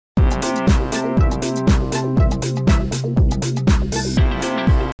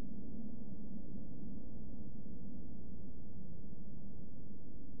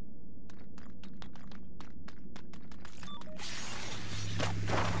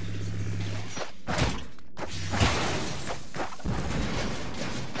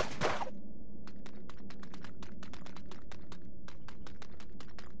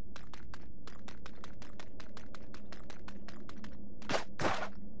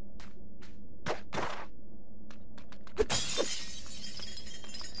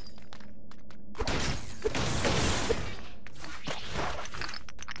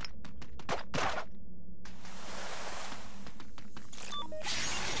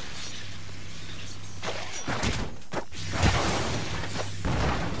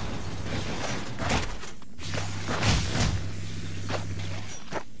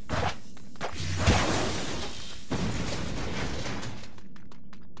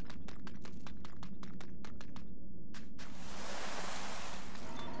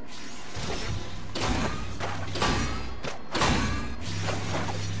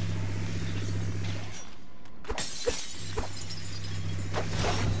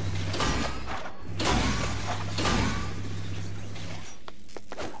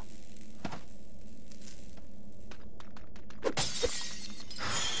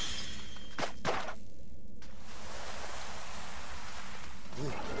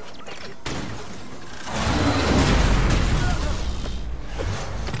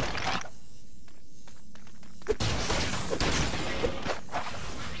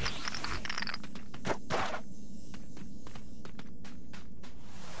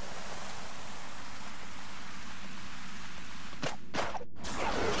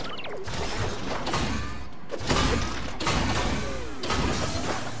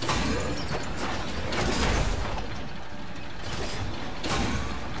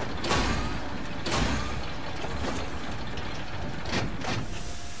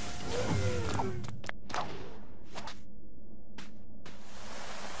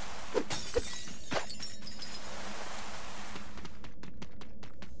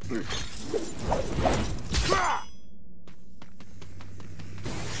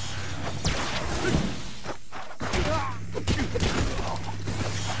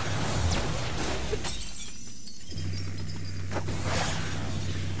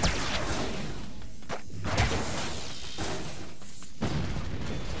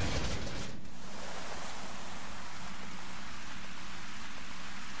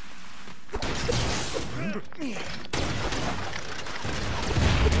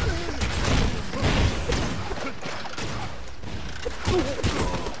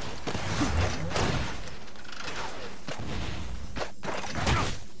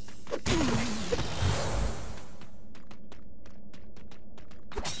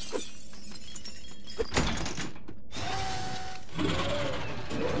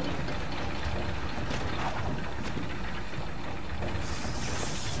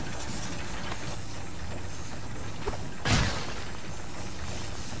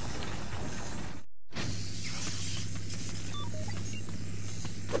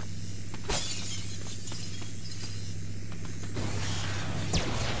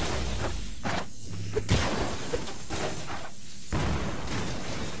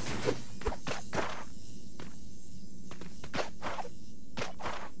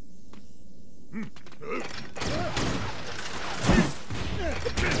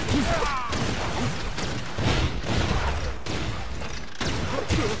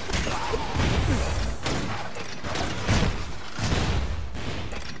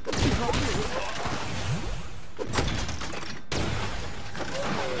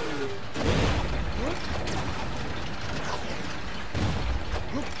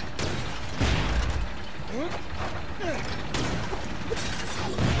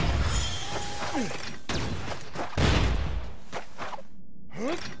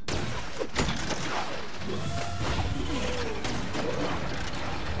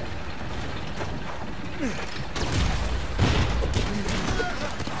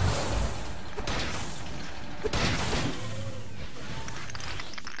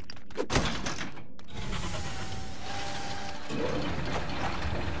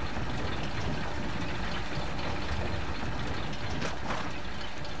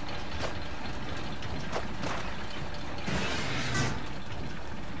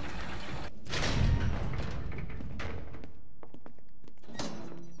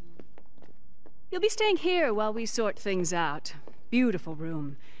You'll be staying here while we sort things out. Beautiful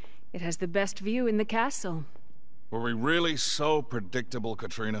room. It has the best view in the castle. Were we really so predictable,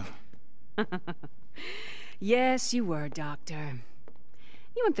 Katrina? Yes, you were, Doctor.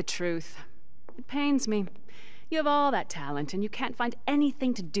 You want the truth. It pains me. You have all that talent, and you can't find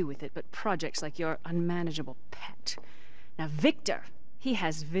anything to do with it but projects like your unmanageable pet. Now, Victor, he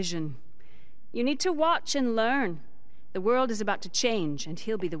has vision. You need to watch and learn. The world is about to change, and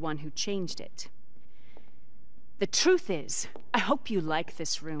he'll be the one who changed it. The truth is, I hope you like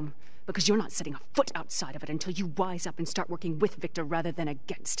this room, because you're not setting a foot outside of it until you wise up and start working with Victor rather than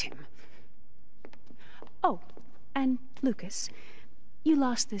against him. Oh, and Lucas, you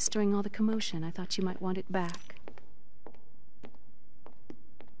lost this during all the commotion. I thought you might want it back.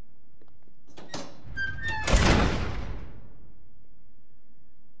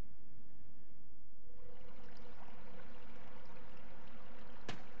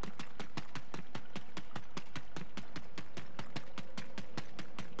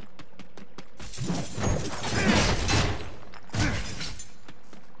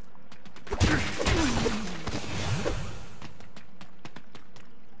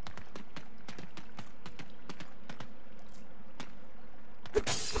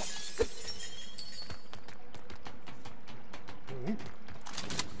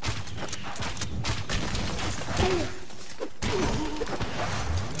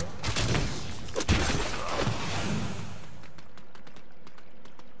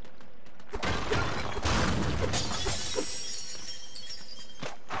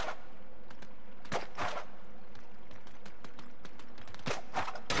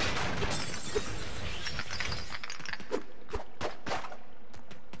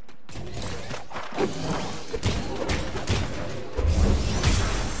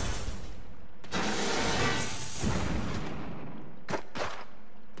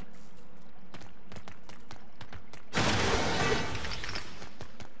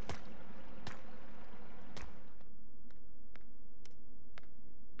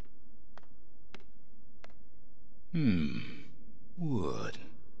 Wood.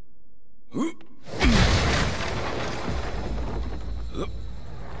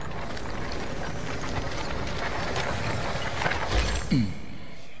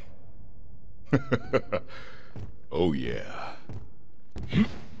 Oh, yeah.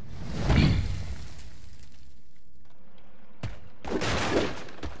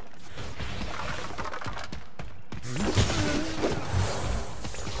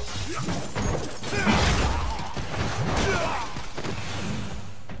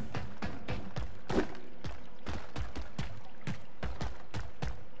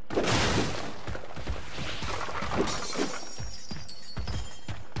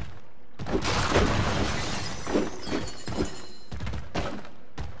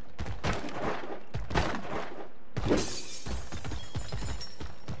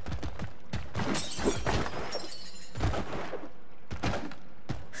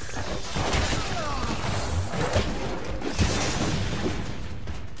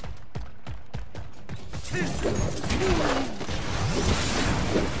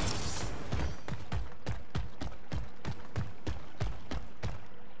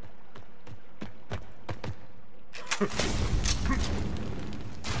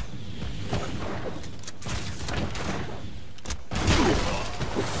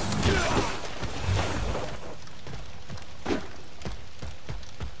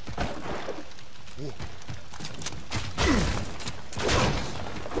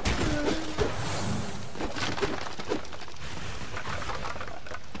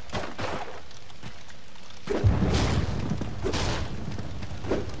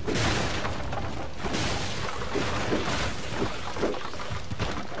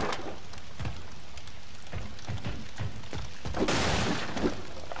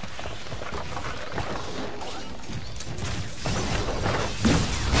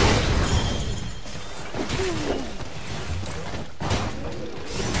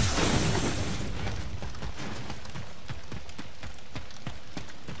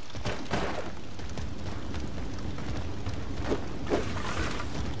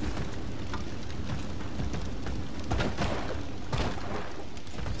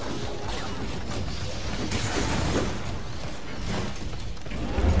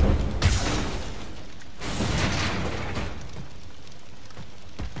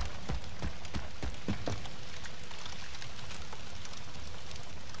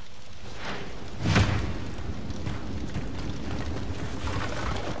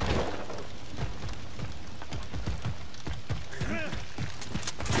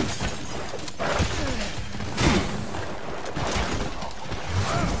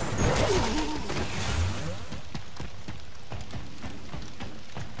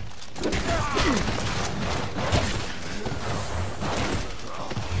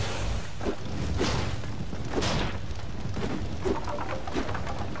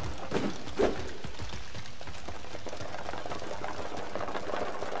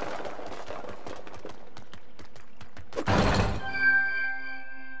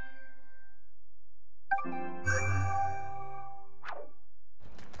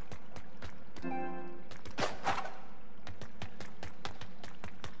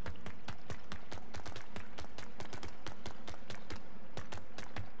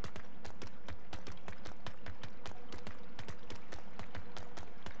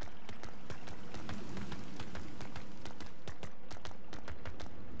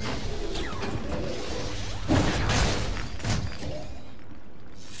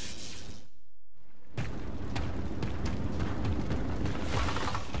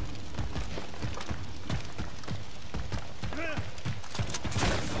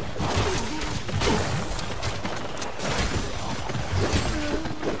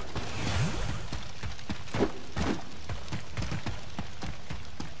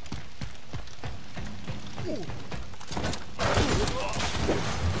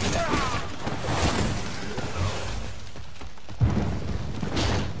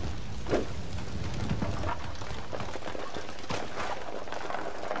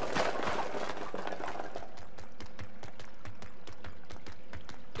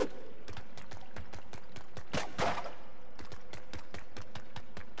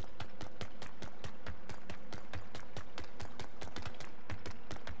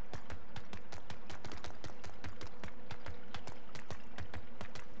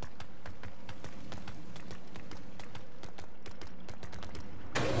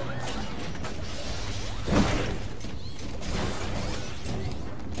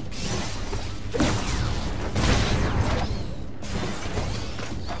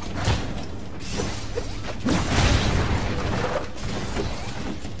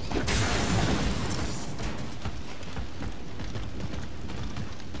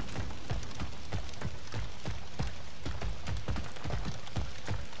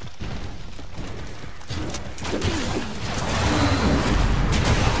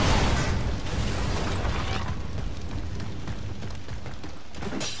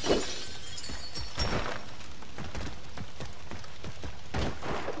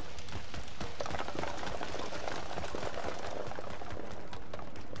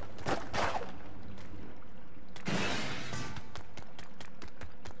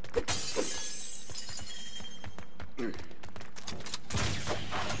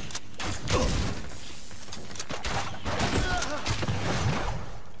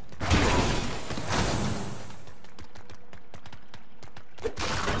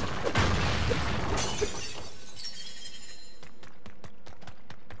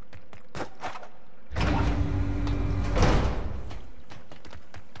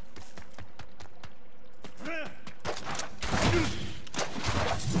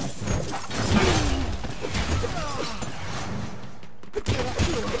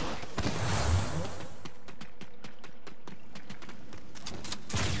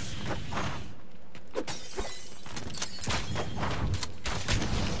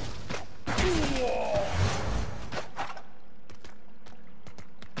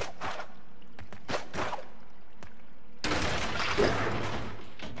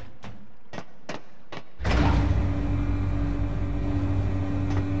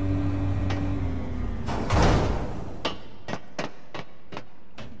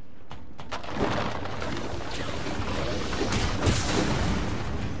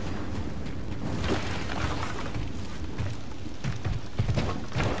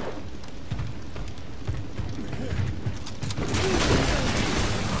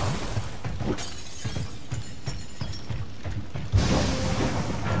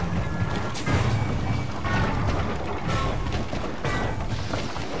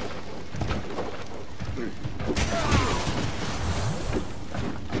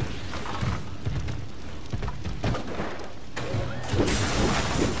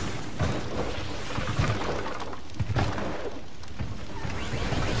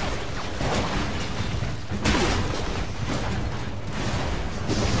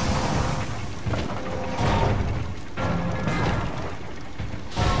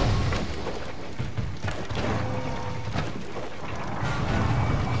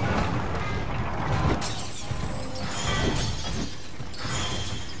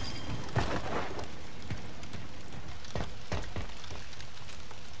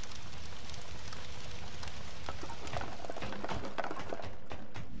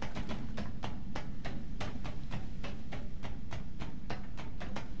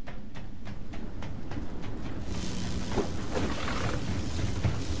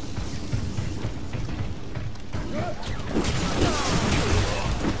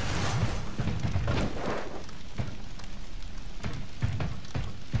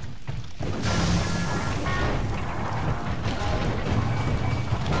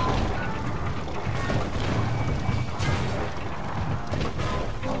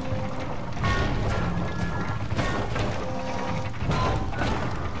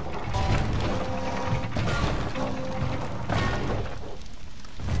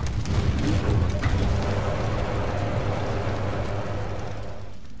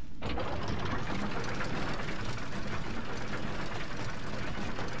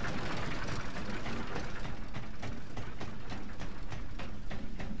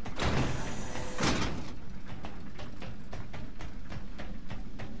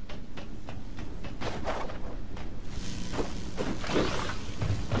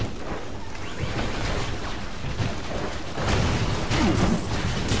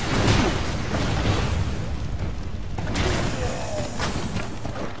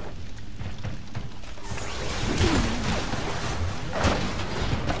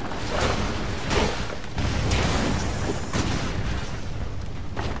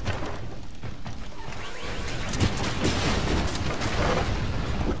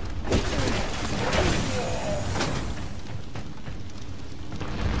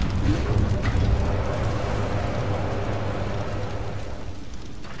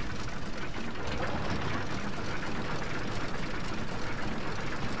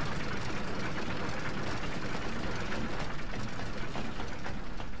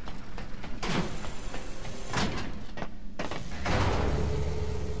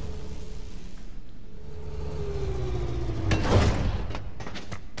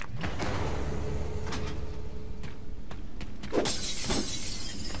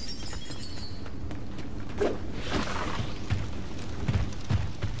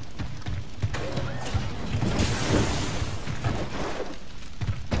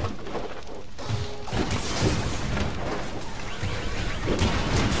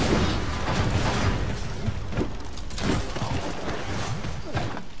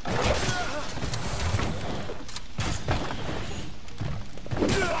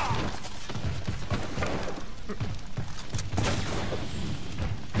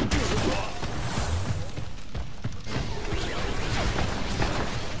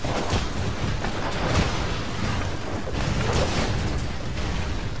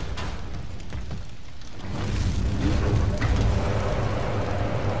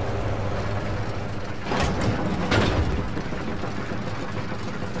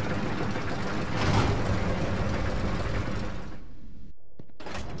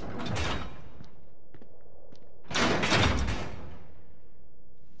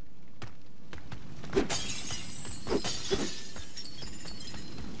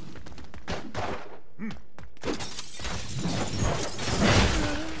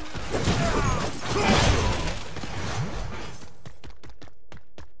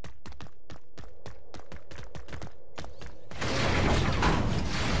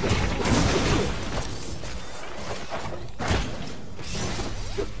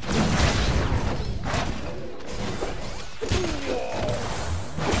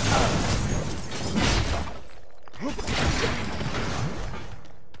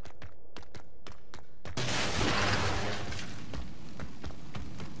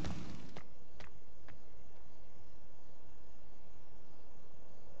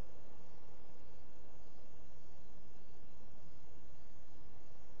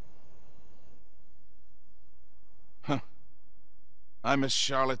 I miss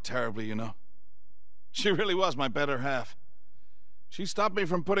Charlotte terribly, you know. She really was my better half. She stopped me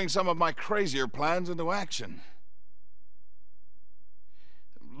from putting some of my crazier plans into action.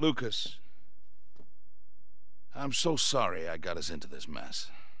 Lucas, I'm so sorry I got us into this mess.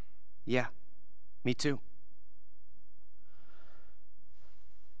 Yeah, me too.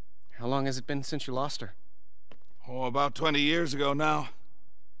 How long has it been since you lost her? Oh, about 20 years ago now.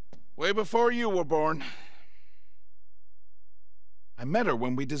 Way before you were born. I met her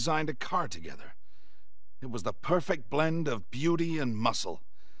when we designed a car together. It was the perfect blend of beauty and muscle.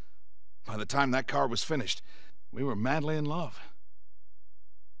 By the time that car was finished, we were madly in love.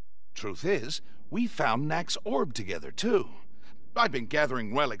 Truth is, we found Knack's orb together, too. I'd been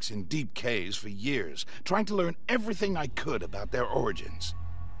gathering relics in deep caves for years, trying to learn everything I could about their origins.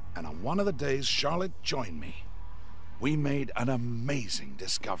 And on one of the days Charlotte joined me, we made an amazing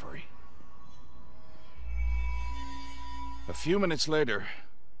discovery. A few minutes later,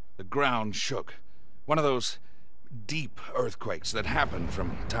 the ground shook. One of those deep earthquakes that happen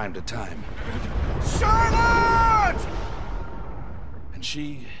from time to time. Charlotte! And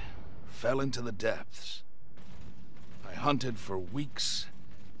she fell into the depths. I hunted for weeks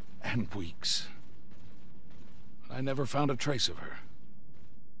and weeks. I never found a trace of her.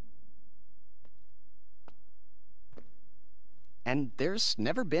 And there's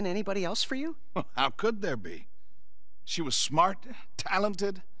never been anybody else for you? How could there be? She was smart,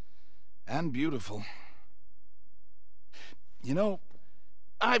 talented, and beautiful. You know,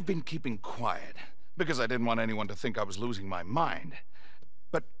 I've been keeping quiet because I didn't want anyone to think I was losing my mind.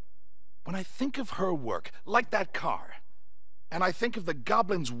 But when I think of her work, like that car, and I think of the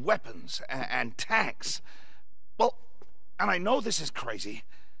goblins' weapons and tanks, well, and I know this is crazy,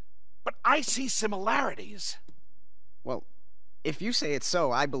 but I see similarities. Well, if you say it's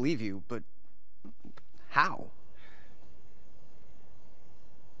so, I believe you, but how?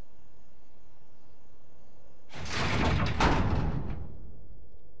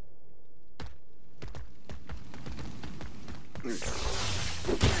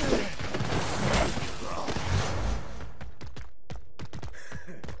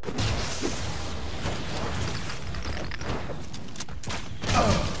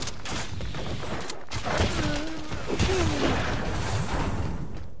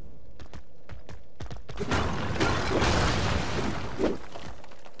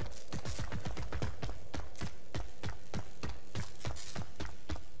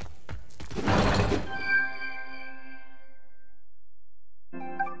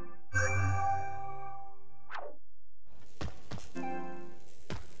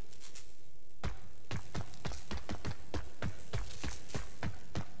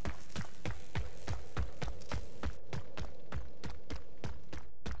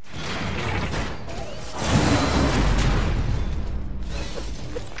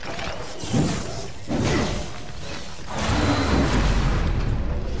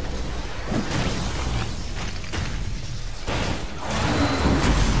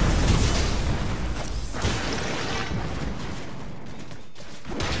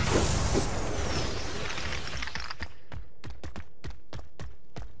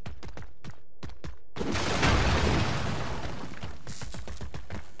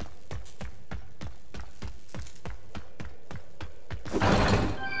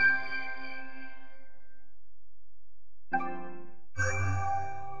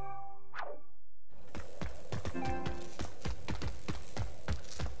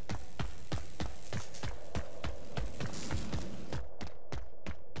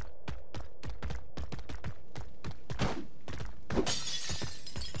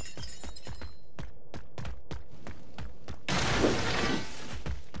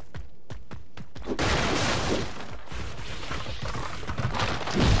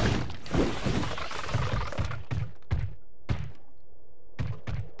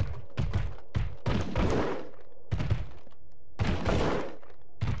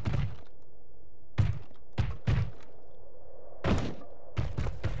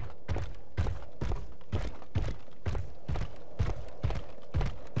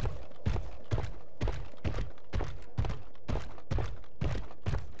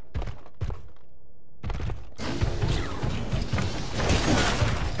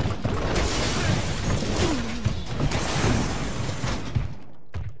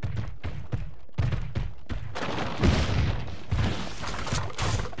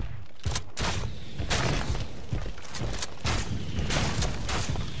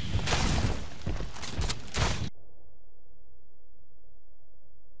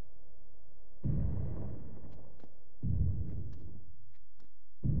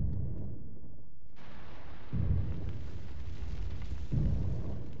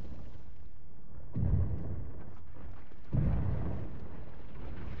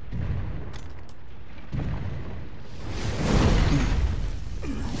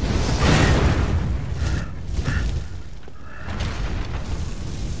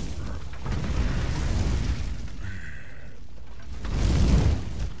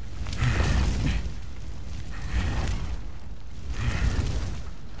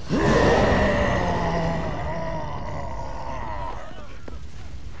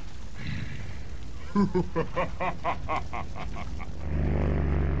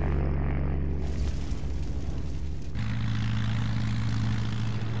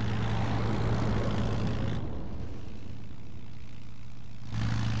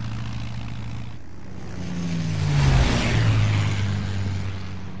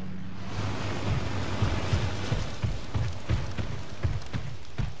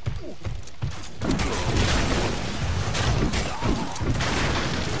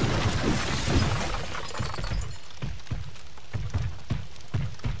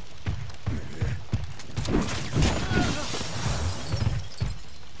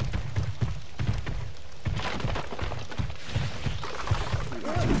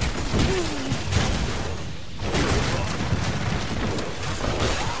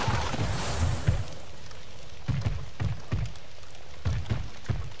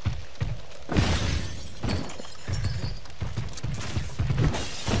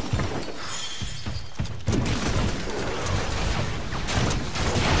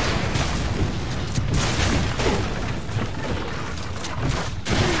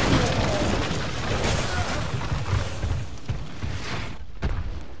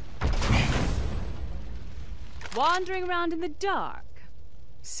 Wandering around in the dark.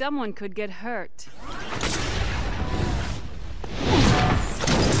 Someone could get hurt.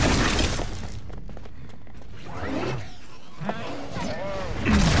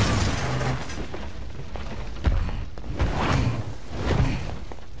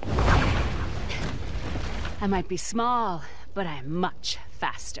 I might be small, but I'm much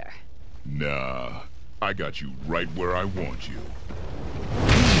faster. Nah, I got you right where I want you.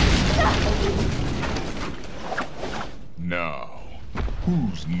 Now,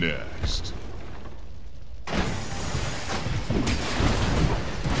 who's next?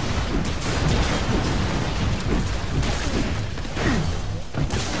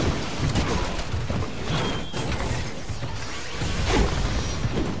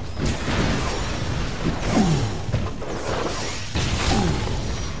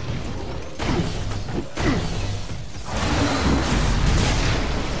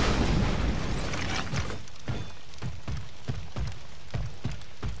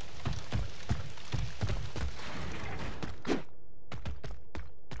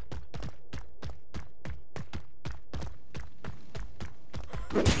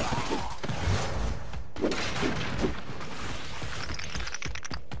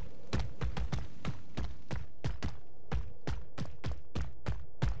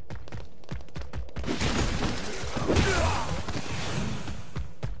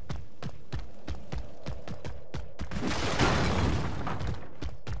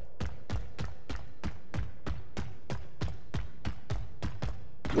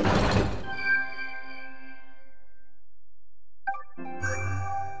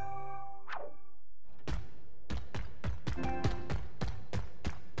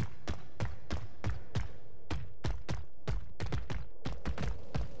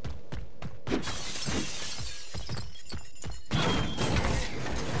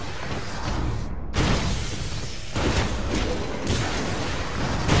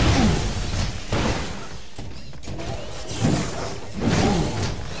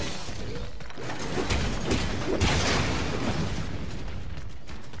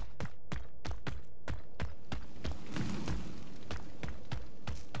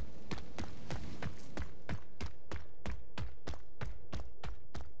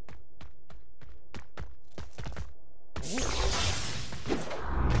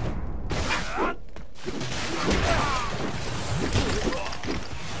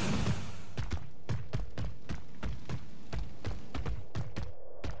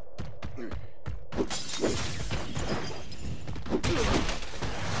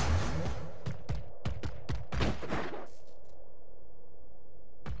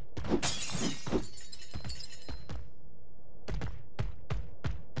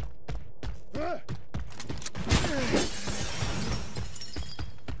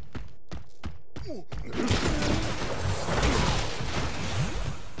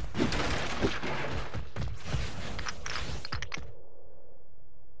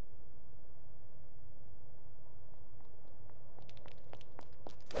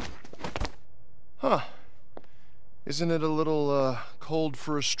 Huh. Isn't it a little, cold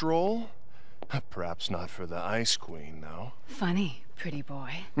for a stroll? Perhaps not for the Ice Queen, though. Funny, pretty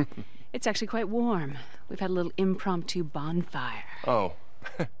boy. It's actually quite warm. We've had a little impromptu bonfire. Oh,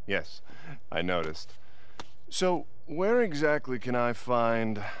 yes, I noticed. So, where exactly can I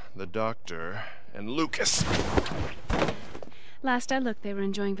find the Doctor and Lucas? Last I looked, they were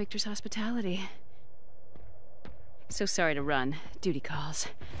enjoying Victor's hospitality. So sorry to run. Duty calls.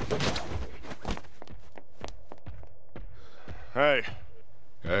 Hey.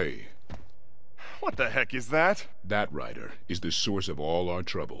 Hey, What the heck is that? that writer is the source of all our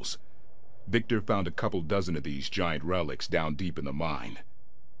troubles. Victor found a couple dozen of these giant relics down deep in the mine.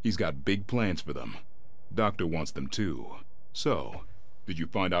 He's got big plans for them. Doctor wants them too. So, did you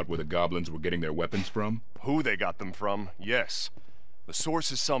find out where the goblins were getting their weapons from? Who they got them from, yes. The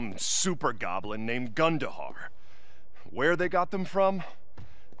source is some super goblin named Gundahar. Where they got them from?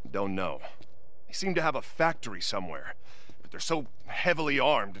 Don't know. They seem to have a factory somewhere, but they're so heavily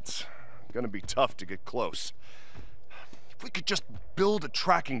armed, it's gonna be tough to get close. If we could just build a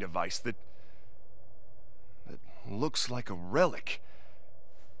tracking device that looks like a relic,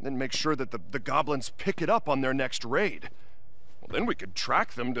 then make sure that the goblins pick it up on their next raid. Well, then we could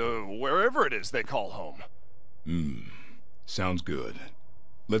track them to wherever it is they call home. Sounds good.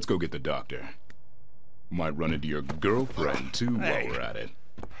 Let's go get the doctor. Might run into your girlfriend, too, Hey. while we're at it.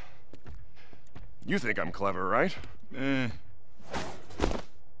 You think I'm clever, right? Eh.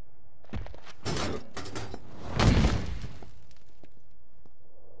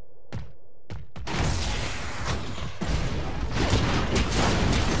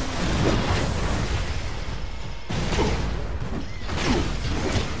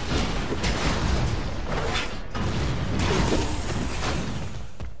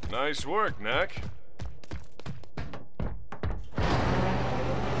 Nice work, Knack.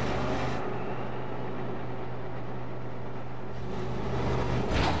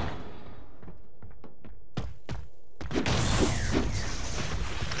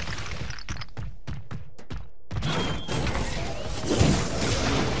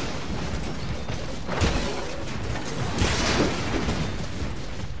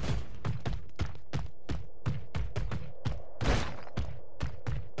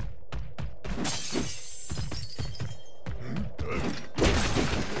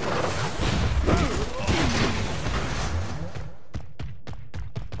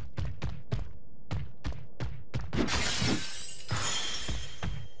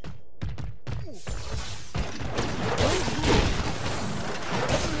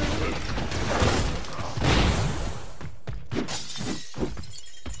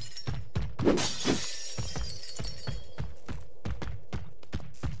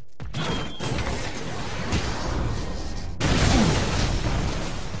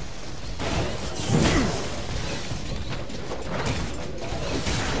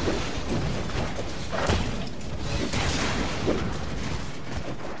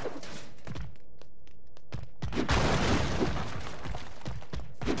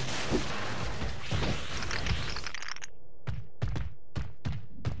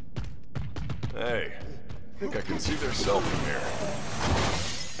 Hey, I think I can see their selfie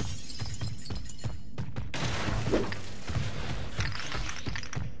mirror.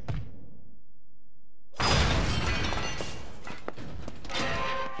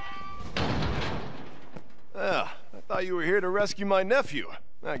 Ah, I thought you were here to rescue my nephew,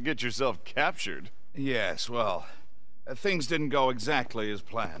 not get yourself captured. Yes, well, things didn't go exactly as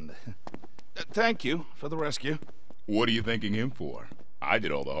planned. Thank you for the rescue. What are you thanking him for? I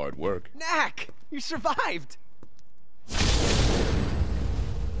did all the hard work. Knack! You survived!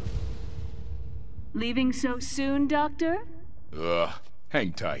 Leaving so soon, Doctor?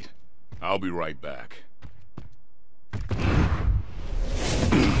 Hang tight. I'll be right back.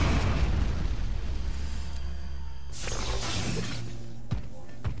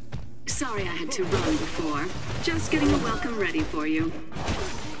 Sorry I had to run before. Just getting a welcome ready for you.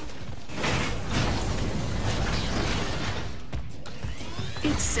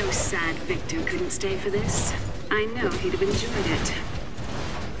 It's so sad Victor couldn't stay for this. I know he'd have enjoyed it.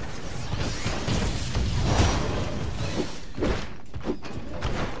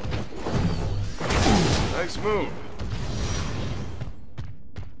 Nice move.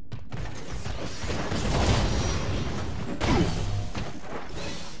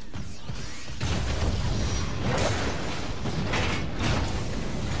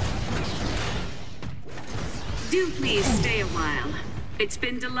 Do please stay a while. It's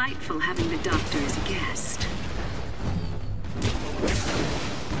been delightful having the doctor as a guest.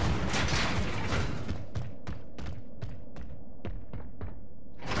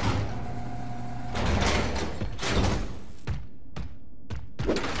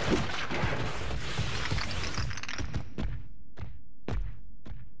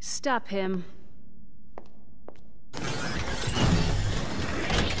 Stop him.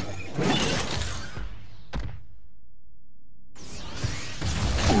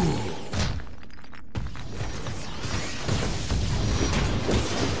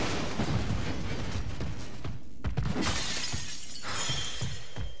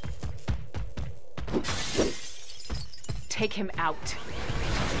 take him out.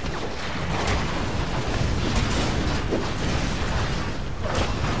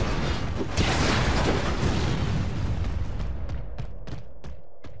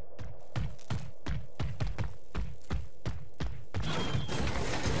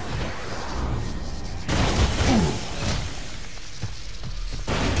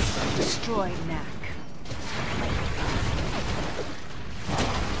 Destroy Knack.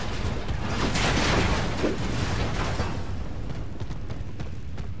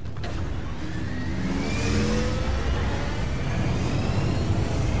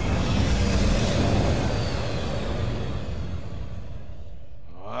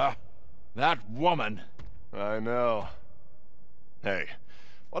 That woman. I know. Hey,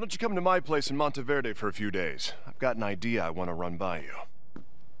 why don't you come to my place in Monteverde for a few days? I've got an idea I want to run by you.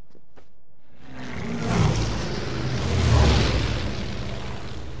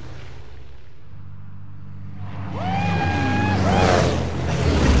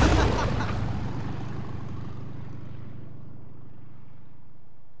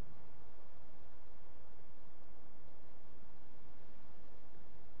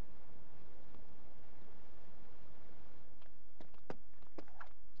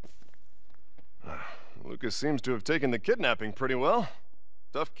 Lucas seems to have taken the kidnapping pretty well.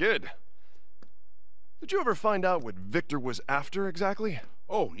 Tough kid. Did you ever find out what Victor was after exactly?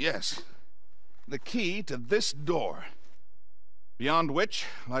 Oh, yes. The key to this door, beyond which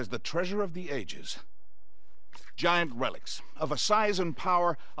lies the treasure of the ages. Giant relics, of a size and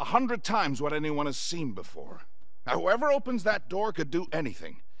power 100 times what anyone has seen before. Now, whoever opens that door could do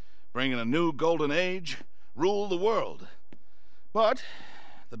anything. Bring in a new golden age, rule the world. But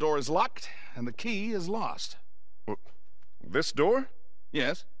the door is locked, and the key is lost. This door?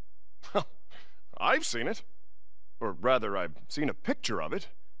 Yes. I've seen it. Or rather, I've seen a picture of it.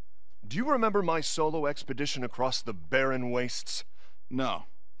 Do you remember my solo expedition across the barren wastes? No.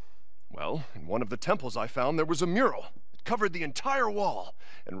 Well, in one of the temples I found, there was a mural. It covered the entire wall,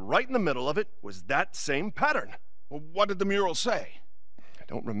 and right in the middle of it was that same pattern. Well, what did the mural say? I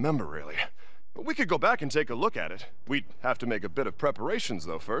don't remember, really. But we could go back and take a look at it. We'd have to make a bit of preparations,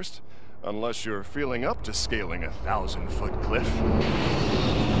 though, first. Unless you're feeling up to scaling a 1,000-foot cliff.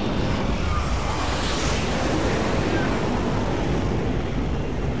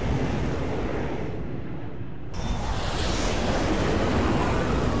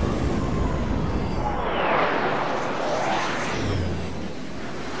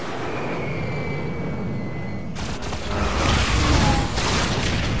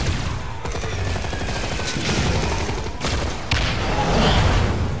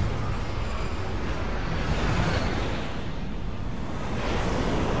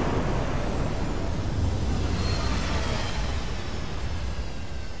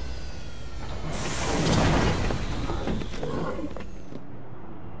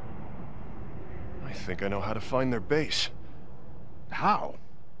 I think I know how to find their base. How?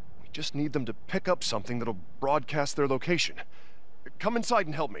 We just need them to pick up something that'll broadcast their location. Come inside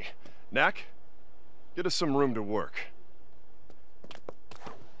and help me. Knack, get us some room to work.